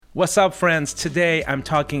What's up, friends? Today I'm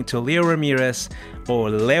talking to Leo Ramirez, or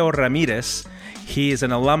Leo Ramirez. He is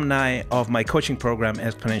an alumni of my coaching program,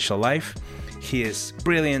 Exponential Life. He is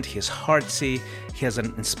brilliant, he is heartsy, he has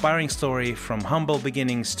an inspiring story from humble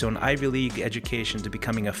beginnings to an Ivy League education to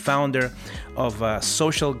becoming a founder of a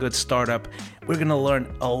social good startup. We're going to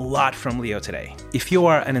learn a lot from Leo today. If you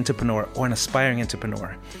are an entrepreneur or an aspiring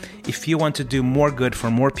entrepreneur, if you want to do more good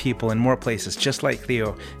for more people in more places, just like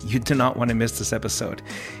Leo, you do not want to miss this episode.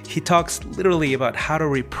 He talks literally about how to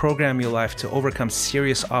reprogram your life to overcome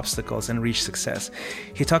serious obstacles and reach success.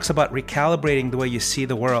 He talks about recalibrating the way you see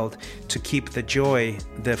the world to keep the joy,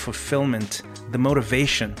 the fulfillment, the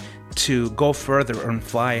motivation to go further and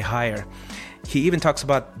fly higher. He even talks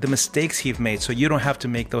about the mistakes he's made so you don't have to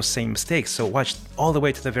make those same mistakes. So watch all the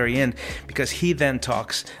way to the very end, because he then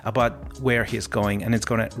talks about where he's going, and it's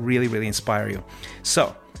going to really, really inspire you.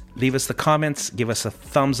 So leave us the comments, give us a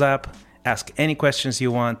thumbs up, ask any questions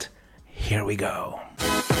you want. Here we go.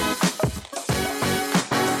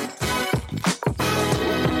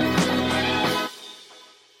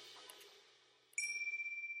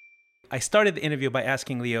 I started the interview by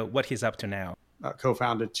asking Leo what he's up to now.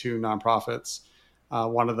 Co-founded two nonprofits.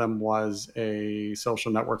 One of them was a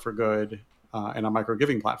social network for good and a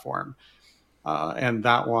micro-giving platform. And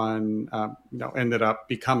that one ended up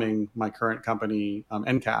becoming my current company,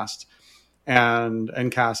 Ncast. And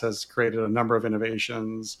Ncast has created a number of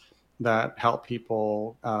innovations that help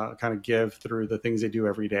people kind of give through the things they do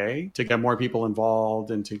every day. To get more people involved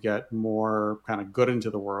and to get more kind of good into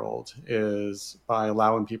the world is by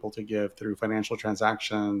allowing people to give through financial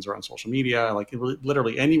transactions or on social media. Like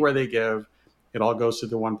literally anywhere they give, it all goes to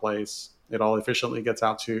the one place. It all efficiently gets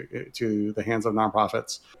out to the hands of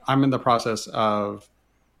nonprofits. I'm in the process of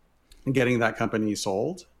getting that company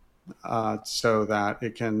sold so that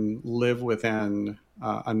it can live within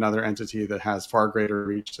another entity that has far greater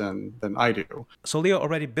reach than I do. So Leo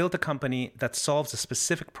already built a company that solves a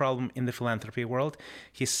specific problem in the philanthropy world.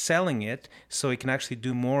 He's selling it so he can actually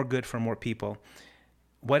do more good for more people.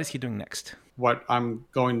 What is he doing next? What I'm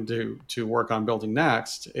going to work on building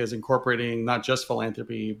next is incorporating not just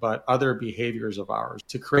philanthropy, but other behaviors of ours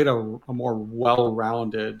to create a more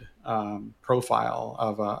well-rounded profile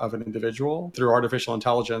of an individual through artificial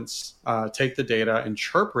intelligence, take the data,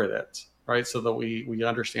 interpret it, right? So that we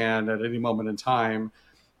understand at any moment in time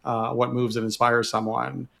what moves and inspires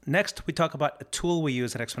someone. Next, we talk about a tool we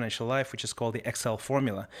use at Exponential Life, which is called the Excel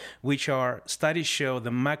formula, which are studies show the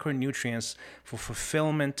macronutrients for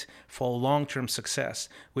fulfillment, for long-term success,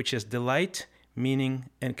 which is delight, meaning,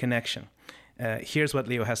 and connection. Here's what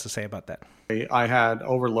Leo has to say about that. I had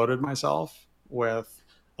overloaded myself with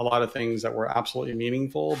a lot of things that were absolutely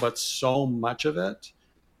meaningful, but so much of it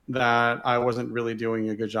that I wasn't really doing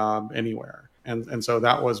a good job anywhere. And so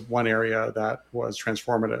that was one area that was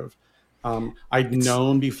transformative. I'd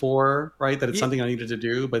known before, right, that it's something I needed to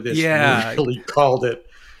do, but this really called it.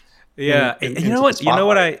 Yeah. You know what? You know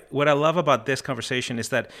what I love about this conversation is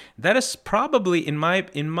that is probably in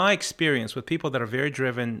my experience with people that are very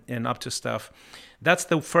driven and up to stuff, that's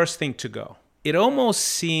the first thing to go. It almost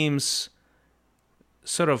seems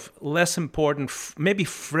sort of less important, maybe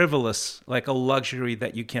frivolous, like a luxury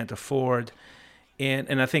that you can't afford.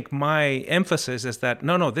 And I think my emphasis is that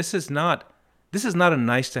no, this is not a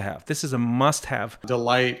nice to have. This is a must have.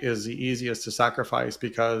 Delight is the easiest to sacrifice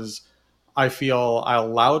because I feel I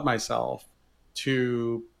allowed myself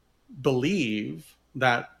to believe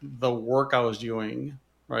that the work I was doing,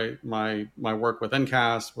 right, my work with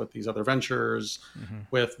Ncast, with these other ventures,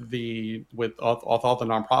 with all the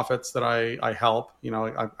nonprofits that I help.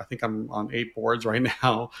 I think I'm on 8 boards right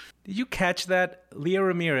now. Did you catch that? Leo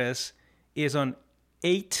Ramirez is on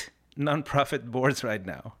 8 nonprofit boards right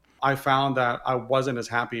now. I found that I wasn't as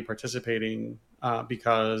happy participating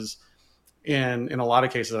because in a lot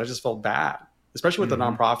of cases, I just felt bad, especially with the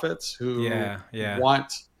nonprofits who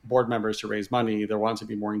want board members to raise money. They want to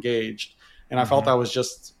be more engaged. And I felt I was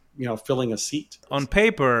just, filling a seat. On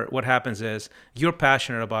paper, what happens is you're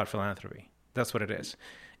passionate about philanthropy. That's what it is.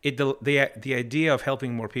 The idea of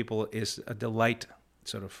helping more people is a delight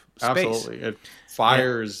sort of space. Absolutely. It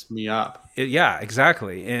fires me up. Yeah,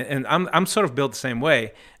 exactly. And I'm sort of built the same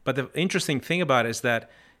way. But the interesting thing about it is that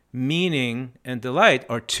meaning and delight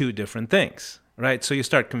are 2 different things, right? So you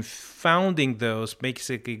start confounding those,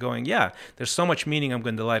 basically going, there's so much meaning, I'm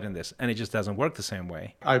going to delight in this. And it just doesn't work the same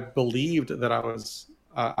way. I believed that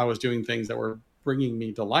I was doing things that were bringing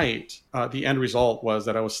me delight. The end result was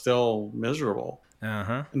that I was still miserable.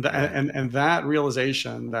 And that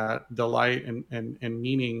realization that delight and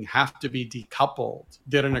meaning have to be decoupled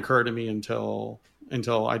didn't occur to me until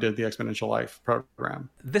until I did the Exponential Life program.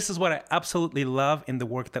 This is what I absolutely love in the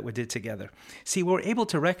work that we did together. See, we were able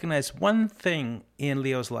to recognize one thing in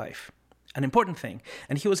Leo's life, an important thing,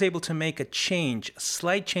 and he was able to make a change, a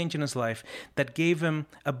slight change in his life that gave him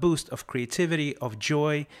a boost of creativity, of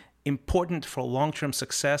joy, important for long-term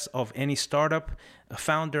success of any startup, a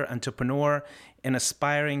founder, entrepreneur, an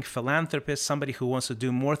aspiring philanthropist, somebody who wants to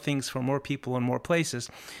do more things for more people in more places.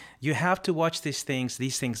 You have to watch these things.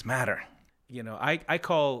 These things matter. You know, I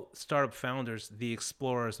call startup founders the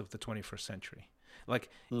explorers of the 21st century. Like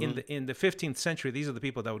in the 15th century, these are the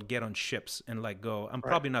people that would get on ships and like go, I'm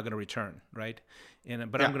probably not going to return, right?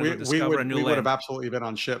 But I'm going to go discover a new land. We would have absolutely been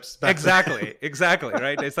on ships. Exactly,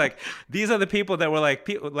 right? It's like, these are the people that were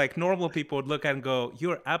like normal people would look at and go,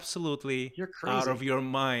 you're crazy. Out of your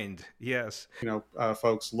mind. Yes. You know,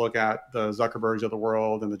 folks look at the Zuckerbergs of the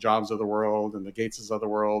world and the Jobs of the world and the Gateses of the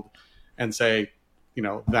world and say, you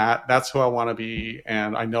know, that's who I want to be.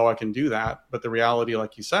 And I know I can do that. But the reality,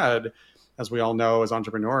 like you said, as we all know as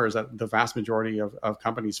entrepreneurs, that the vast majority of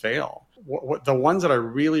companies fail. The ones that I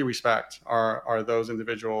really respect are those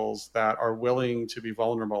individuals that are willing to be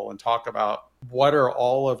vulnerable and talk about what are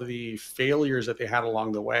all of the failures that they had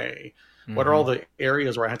along the way. Mm-hmm. What are all the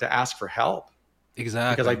areas where I had to ask for help?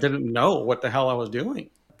 Exactly. Because I didn't know what the hell I was doing.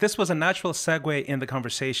 This was a natural segue in the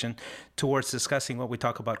conversation towards discussing what we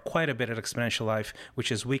talk about quite a bit at Exponential Life,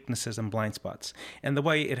 which is weaknesses and blind spots. And the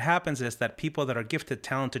way it happens is that people that are gifted,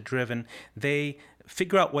 talented, driven, they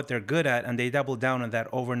figure out what they're good at and they double down on that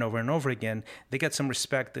over and over and over again. They get some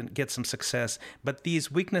respect and get some success. But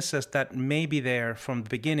these weaknesses that may be there from the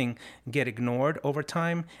beginning get ignored over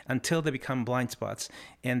time until they become blind spots.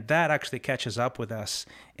 And that actually catches up with us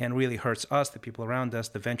and really hurts us, the people around us,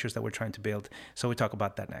 the ventures that we're trying to build. So we talk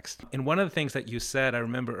about that next. And one of the things that you said, I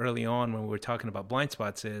remember early on when we were talking about blind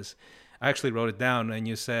spots is, I actually wrote it down and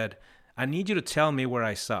you said, I need you to tell me where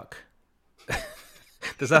I suck.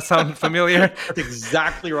 Does that sound familiar? That's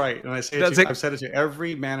exactly right. And I've said it to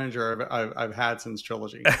every manager I've had since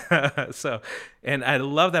Trilogy. And I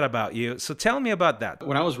love that about you. So tell me about that.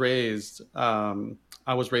 When I was raised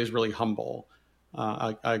really humble.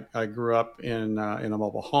 I grew up in a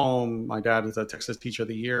mobile home. My dad is a Texas Teacher of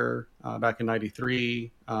the Year back in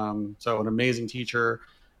 '93. So an amazing teacher.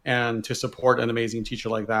 And to support an amazing teacher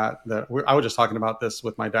like that I was just talking about this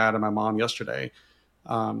with my dad and my mom yesterday.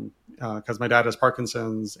 Because my dad has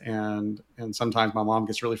Parkinson's and sometimes my mom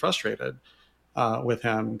gets really frustrated with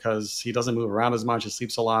him because he doesn't move around as much. He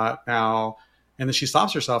sleeps a lot now. And then she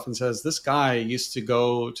stops herself and says, this guy used to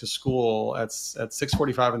go to school at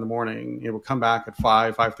 6:45 in the morning. He would come back at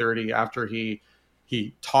 5:30 after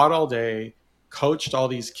he taught all day, coached all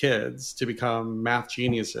these kids to become math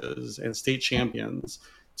geniuses and state champions,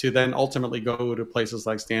 to then ultimately go to places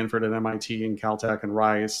like Stanford and MIT and Caltech and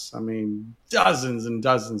Rice. I mean, dozens and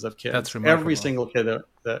dozens of kids. That's remarkable. Every single kid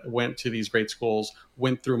that went to these great schools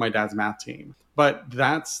went through my dad's math team. But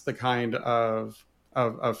that's the kind of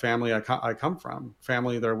family I come from.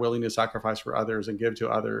 Family that are willing to sacrifice for others and give to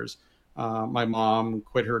others. My mom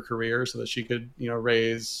quit her career so that she could,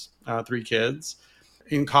 raise 3 kids.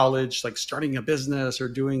 In college, like starting a business or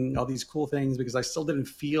doing all these cool things because I still didn't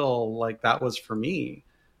feel like that was for me.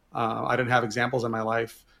 I didn't have examples in my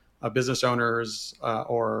life of business owners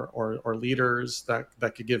or leaders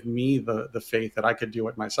that could give me the faith that I could do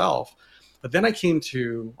it myself. But then I came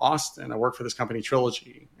to Austin. I worked for this company,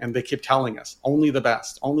 Trilogy, and they kept telling us, only the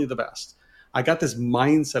best, only the best. I got this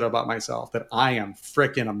mindset about myself that I am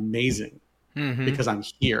freaking amazing because I'm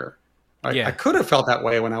here. Right? Yeah. I could have felt that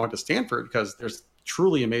way when I went to Stanford because there's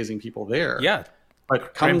truly amazing people there. Yeah.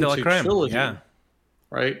 But coming to Trilogy,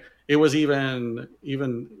 right? It was even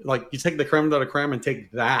like you take the creme de la creme and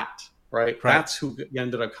take that, right? That's who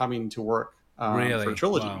ended up coming to work for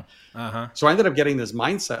Trilogy. Wow. Uh-huh. So I ended up getting this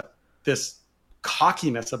mindset, this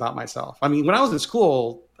cockiness about myself. I mean, when I was in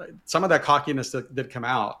school, some of that cockiness did come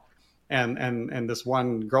out. And this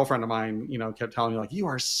one girlfriend of mine, kept telling me like, you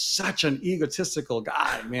are such an egotistical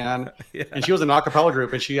guy, man. Yeah. And she was in an a cappella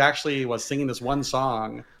group and she actually was singing this one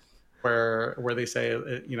song where they say,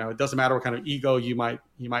 it doesn't matter what kind of ego you might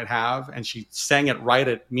have. And she sang it right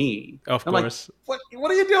at me. Of course. Like, what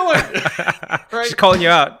are you doing? Right? She's calling you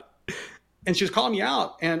out. And she was calling me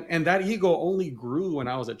out. And that ego only grew when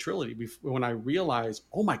I was at Trilogy, when I realized,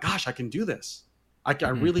 oh my gosh, I can do this. I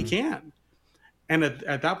really can. And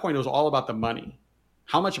at that point, it was all about the money.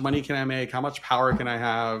 How much money can I make? How much power can I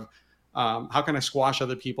have? How can I squash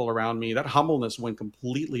other people around me? That humbleness went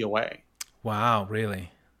completely away. Wow, really?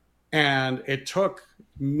 And it took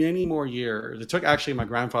many more years. It took actually my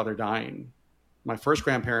grandfather dying, my first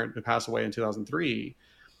grandparent who passed away in 2003,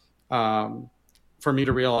 for me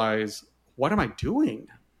to realize, what am I doing?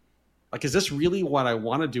 Like, is this really what I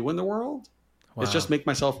want to do in the world? Wow. Is just make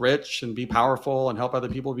myself rich and be powerful and help other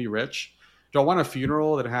people be rich? Do I want a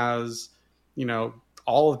funeral that has,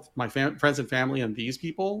 all of my friends and family and these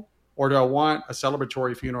people? Or do I want a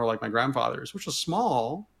celebratory funeral like my grandfather's, which was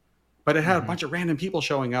small, but it had a bunch of random people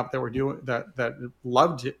showing up that were doing that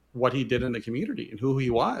loved what he did in the community and who he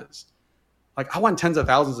was. Like, I want tens of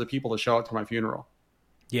thousands of people to show up to my funeral.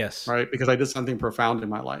 Yes. Right. Because I did something profound in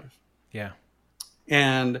my life. Yeah.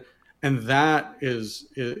 And that is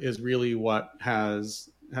really what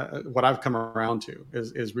I've come around to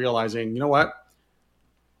is realizing, you know what?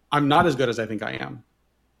 I'm not as good as I think I am.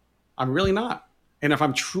 I'm really not. And if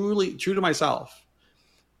I'm truly true to myself,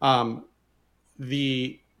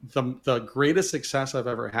 the greatest success I've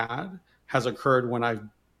ever had has occurred when I've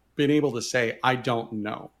been able to say, I don't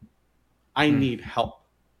know. I need help.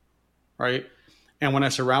 Right. And when I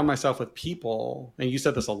surround myself with people, and you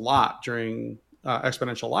said this a lot during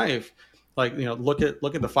Exponential Life, like, look at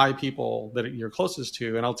the 5 people that you're closest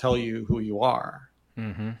to, and I'll tell you who you are.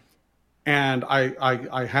 Mm-hmm. And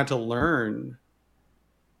I had to learn,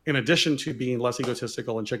 in addition to being less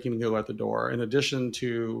egotistical and checking ego at the door, in addition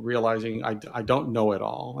to realizing I don't know it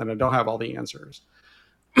all and I don't have all the answers,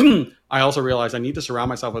 I also realized I need to surround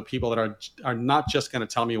myself with people that are not just going to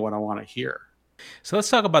tell me what I want to hear. So let's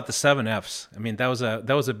talk about the 7 Fs. I mean, that was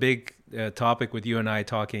a big topic with you and I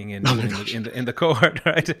talking in the cohort,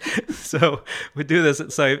 right? So we do this.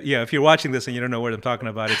 So yeah, if you're watching this and you don't know what I'm talking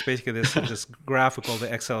about, it's basically this graph called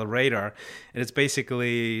the Excel radar, and it's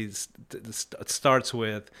basically it starts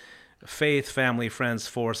with faith, family, friends,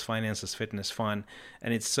 force, finances, fitness, fun,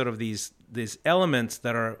 and it's sort of these elements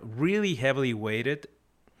that are really heavily weighted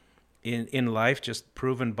in life, just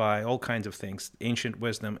proven by all kinds of things, ancient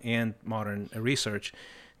wisdom and modern research,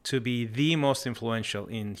 to be the most influential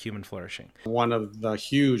in human flourishing. One of the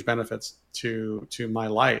huge benefits to my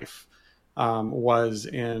life was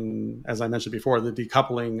in, as I mentioned before, the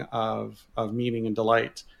decoupling of meaning and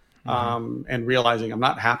delight, and realizing I'm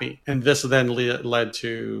not happy. And this then led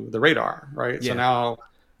to the radar, right? Yeah. So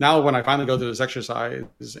now when I finally go through this exercise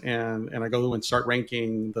and I go and start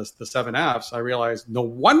ranking the 7 Fs, I realize no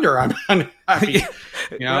wonder I'm unhappy.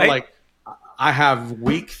 Right? Like, I have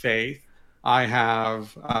weak faith. I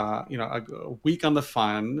have, a weak on the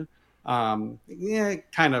fun, kind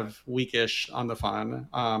of weakish on the fun.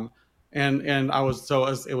 And I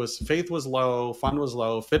was, faith was low, fun was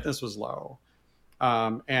low, fitness was low.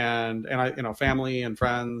 And I, family and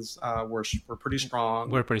friends, were pretty strong.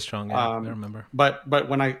 We're pretty strong. Yeah, I remember. But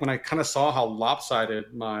when I kind of saw how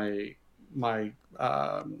lopsided my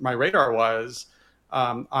radar was,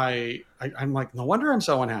 I'm like, no wonder I'm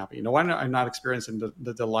so unhappy. No wonder I'm not experiencing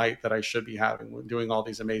the delight that I should be having when doing all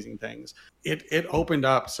these amazing things. It opened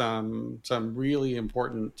up some really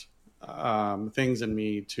important things in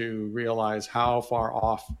me to realize how far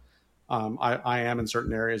off I am in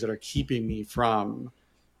certain areas that are keeping me from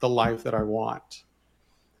the life that I want,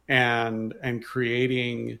 and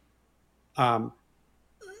creating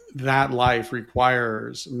that life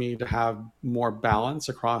requires me to have more balance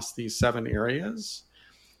across these 7 areas.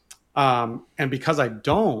 And because I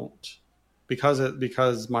don't,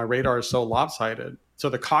 because my radar is so lopsided, so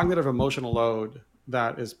the cognitive emotional load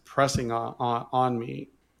that is pressing on me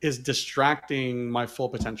is distracting my full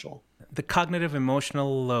potential. The cognitive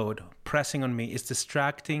emotional load pressing on me is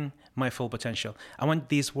distracting my full potential. I want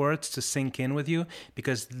these words to sink in with you,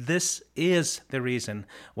 because this is the reason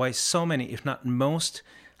why so many, if not most,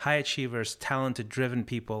 high achievers, talented, driven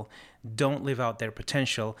people don't live out their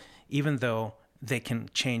potential, even though they can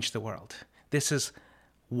change the world. This is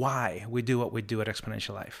why we do what we do at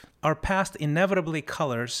Exponential Life. Our past inevitably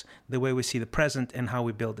colors the way we see the present and how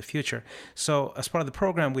we build the future. So as part of the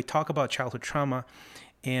program, we talk about childhood trauma,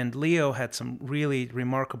 and Leo had some really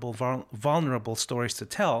remarkable, vulnerable stories to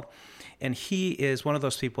tell. And he is one of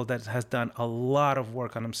those people that has done a lot of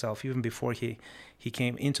work on himself, even before he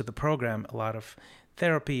came into the program, a lot of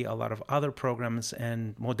therapy, a lot of other programs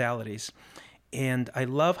and modalities. And I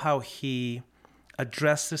love how he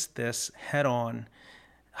addresses this head on,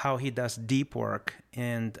 how he does deep work.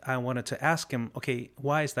 And I wanted to ask him, okay,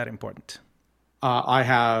 why is that important? I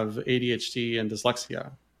have ADHD and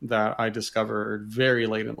dyslexia that I discovered very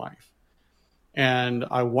late in life. And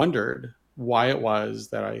I wondered why it was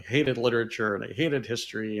that I hated literature and I hated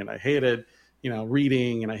history and I hated,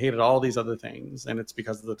 reading, and I hated all these other things. And it's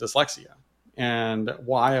because of the dyslexia, and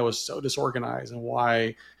why I was so disorganized, and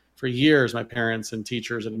why for years my parents and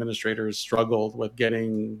teachers and administrators struggled with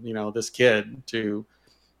getting, this kid to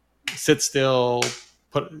sit still,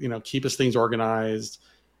 keep his things organized,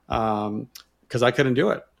 because I couldn't do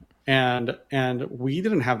it. And we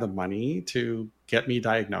didn't have the money to get me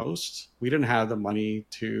diagnosed. We didn't have the money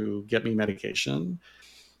to get me medication.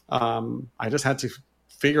 I just had to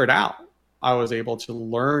figure it out. I was able to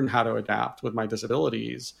learn how to adapt with my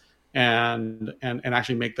disabilities and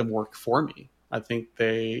actually make them work for me. I think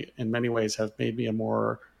they, in many ways, have made me a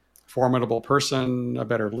more formidable person, a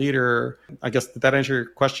better leader. I guess, did that answer your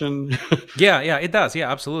question? Yeah, it does. Yeah,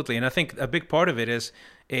 absolutely. And I think a big part of it is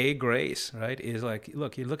grace, right? Is like,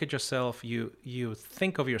 look, you look at yourself, you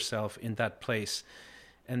think of yourself in that place,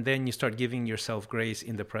 and then you start giving yourself grace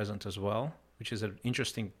in the present as well, which is an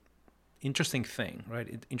interesting thing,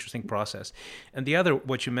 right? Interesting process. And the other,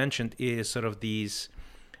 what you mentioned, is sort of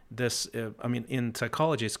I mean, in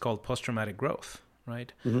psychology, it's called post-traumatic growth,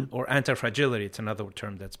 right? Mm-hmm. Or anti-fragility. It's another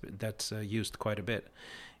term that's used quite a bit.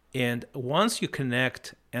 And once you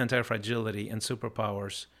connect anti-fragility and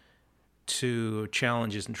superpowers to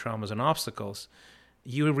challenges and traumas and obstacles,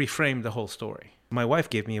 you reframe the whole story. My wife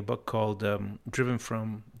gave me a book called Driven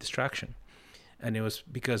from Distraction. And it was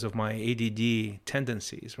because of my ADD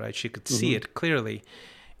tendencies, right? She could see it clearly.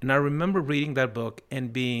 And I remember reading that book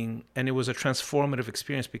and it was a transformative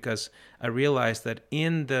experience, because I realized that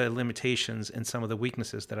in the limitations and some of the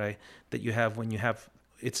weaknesses that you have when you have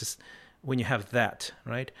that,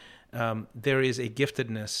 right? There is a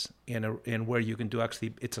giftedness in where you can do,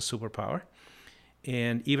 actually, it's a superpower.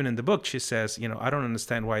 And even in the book, she says, I don't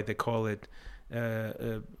understand why they call it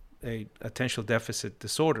a attentional deficit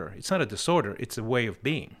disorder. It's not a disorder, it's a way of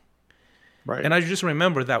being. Right. And I just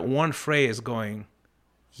remember that one phrase going,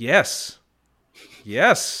 yes,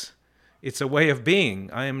 it's a way of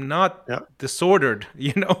being. I am not disordered,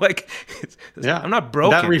 I'm not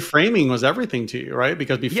broken. That reframing was everything to you, right?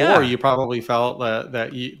 Because before you probably felt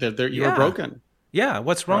that you were broken. Yeah,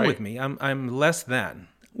 what's wrong with me? I'm less than.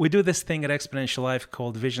 We do this thing at Exponential Life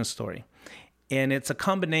called Vision Story. And it's a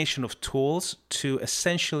combination of tools to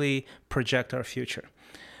essentially project our future.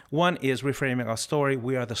 One is reframing our story.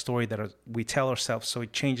 We are the story that we tell ourselves, so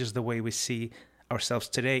it changes the way we see ourselves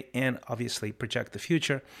today and obviously project the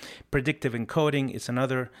future. Predictive encoding is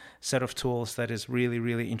another set of tools that is really,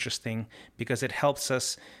 really interesting, because it helps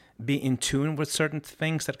us be in tune with certain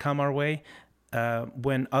things that come our way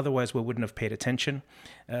when otherwise we wouldn't have paid attention.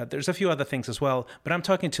 There's a few other things as well, but I'm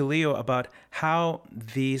talking to Leo about how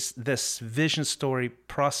this vision story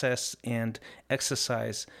process and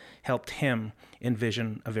exercise helped him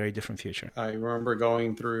envision a very different future. I remember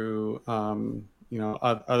going through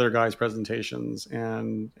other guys' presentations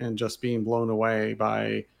and just being blown away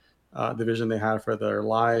by the vision they had for their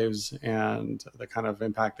lives and the kind of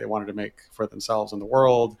impact they wanted to make for themselves and the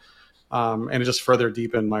world. And it just further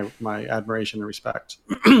deepened my admiration and respect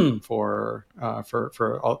for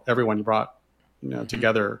everyone you brought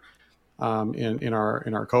together in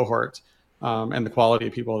our cohort, and the quality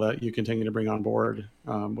of people that you continue to bring on board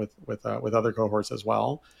with other cohorts as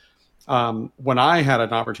well. When I had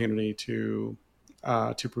an opportunity to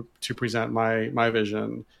present my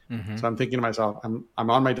vision, so I'm thinking to myself, I'm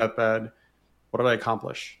on my deathbed. What did I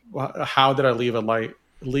accomplish? How did I lead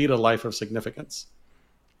a life of significance?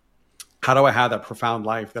 How do I have that profound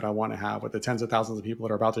life that I want to have with the tens of thousands of people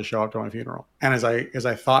that are about to show up to my funeral? And as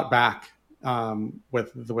I thought back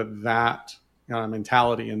with that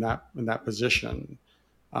mentality in that position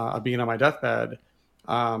of being on my deathbed,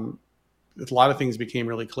 a lot of things became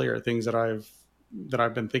really clear. Things that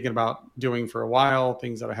I've been thinking about doing for a while,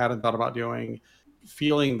 things that I hadn't thought about doing,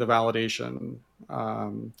 feeling the validation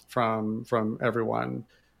from everyone,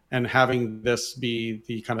 and having this be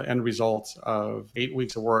the kind of end result of 8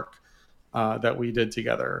 weeks of work that we did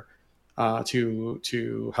together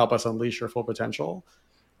to help us unleash our full potential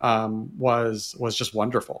was just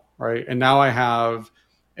wonderful, right? And now I have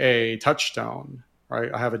a touchstone, right?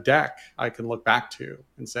 I have a deck I can look back to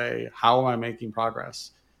and say, how am I making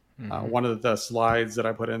progress? One of the slides that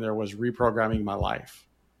I put in there was reprogramming my life,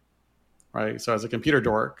 right? So as a computer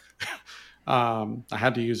dork, I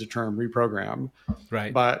had to use the term reprogram,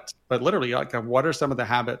 right? But literally, like, what are some of the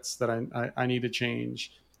habits that I need to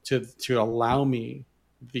change to allow me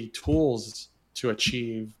the tools to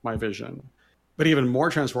achieve my vision? But even more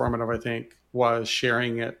transformative, I think, was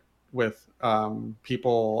sharing it with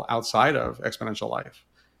people outside of Exponential Life.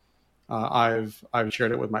 I've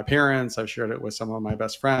shared it with my parents. I've shared it with some of my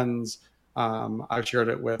best friends. I've shared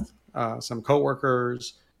it with some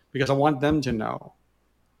coworkers, because I want them to know,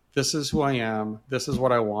 this is who I am. This is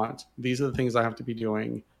what I want. These are the things I have to be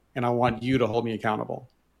doing. And I want you to hold me accountable.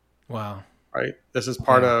 Wow. Right. This is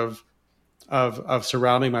part of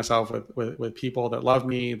surrounding myself with people that love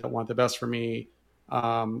me, that want the best for me,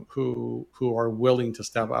 who are willing to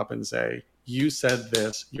step up and say, you said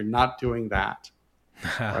this, you're not doing that.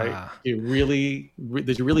 right? Did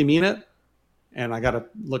you really mean it? And I got to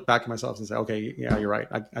look back at myself and say, okay, yeah, you're right.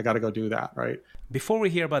 I got to go do that, right? Before we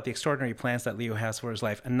hear about the extraordinary plans that Leo has for his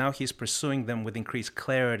life, and now he's pursuing them with increased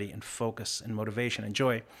clarity and focus and motivation and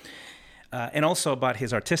joy, and also about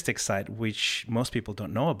his artistic side, which most people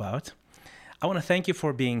don't know about, I want to thank you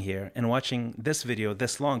for being here and watching this video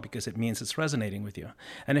this long, because it means it's resonating with you.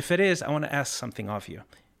 And if it is, I want to ask something of you.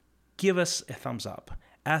 Give us a thumbs up.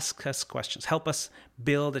 Ask us questions. Help us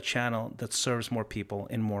build a channel that serves more people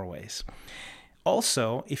in more ways.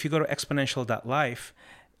 Also, if you go to exponential.life,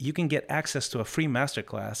 you can get access to a free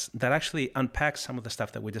masterclass that actually unpacks some of the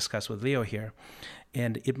stuff that we discussed with Leo here,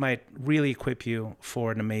 and it might really equip you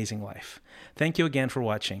for an amazing life. Thank you again for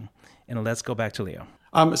watching, and let's go back to Leo.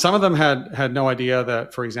 Some of them had no idea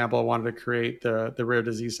that, for example, I wanted to create the Rare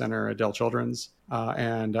Disease Center at Dell Children's,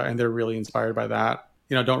 and they're really inspired by that.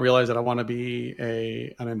 Don't realize that I want to be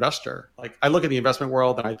an investor. Like, I look at the investment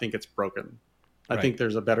world and I think it's broken. I think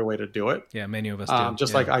there's a better way to do it. Yeah, many of us do.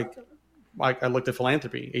 Just like I looked at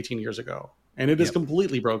philanthropy 18 years ago, and it is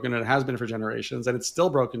completely broken, and it has been for generations, and it's still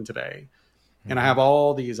broken today. And I have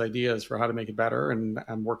all these ideas for how to make it better, and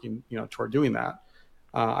I'm working, toward doing that.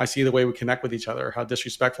 I see the way we connect with each other, how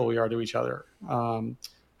disrespectful we are to each other,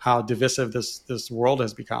 how divisive this world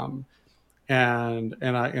has become, and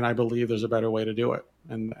I believe there's a better way to do it,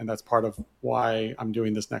 and that's part of why I'm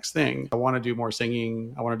doing this next thing. I want to do more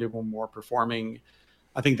singing. I want to do more performing.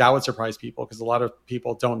 I think that would surprise people, because a lot of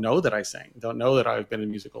people don't know that I sing, don't know that I've been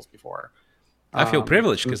in musicals before. I feel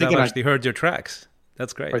privileged because I've actually heard your tracks.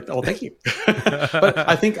 That's great. Right. Oh, thank you. But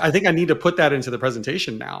I think I need to put that into the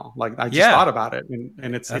presentation now. Like, I just thought about it,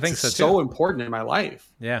 and it's so important in my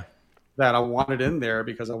life. Yeah. That I want it in there,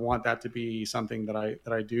 because I want that to be something that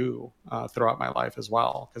I do throughout my life as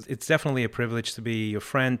well. Because it's definitely a privilege to be your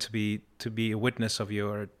friend, to be a witness of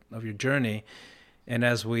your journey, and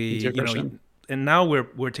as we and now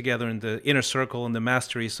we're together in the inner circle, in the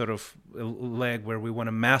mastery sort of leg, where we want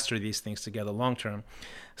to master these things together long term.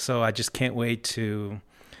 So I just can't wait to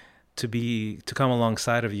come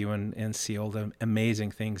alongside of you and see all the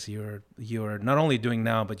amazing things you're not only doing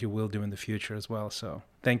now, but you will do in the future as well. So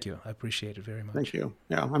thank you. I appreciate it very much. Thank you.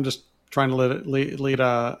 Yeah, I'm just trying to lead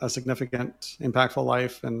a significant, impactful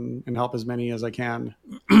life and help as many as I can.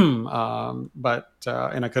 But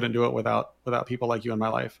I couldn't do it without people like you in my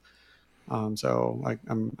life. So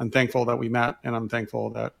I'm thankful that we met, and I'm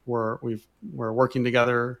thankful that we're working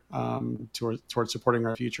together towards supporting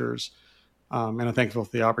our futures. And I'm thankful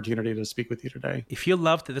for the opportunity to speak with you today. If you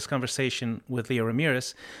loved this conversation with Leo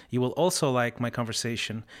Ramirez, you will also like my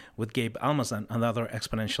conversation with Gabe Almazan, another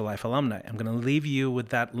Exponential Life alumni. I'm going to leave you with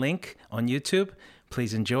that link on YouTube.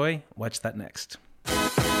 Please enjoy. Watch that next.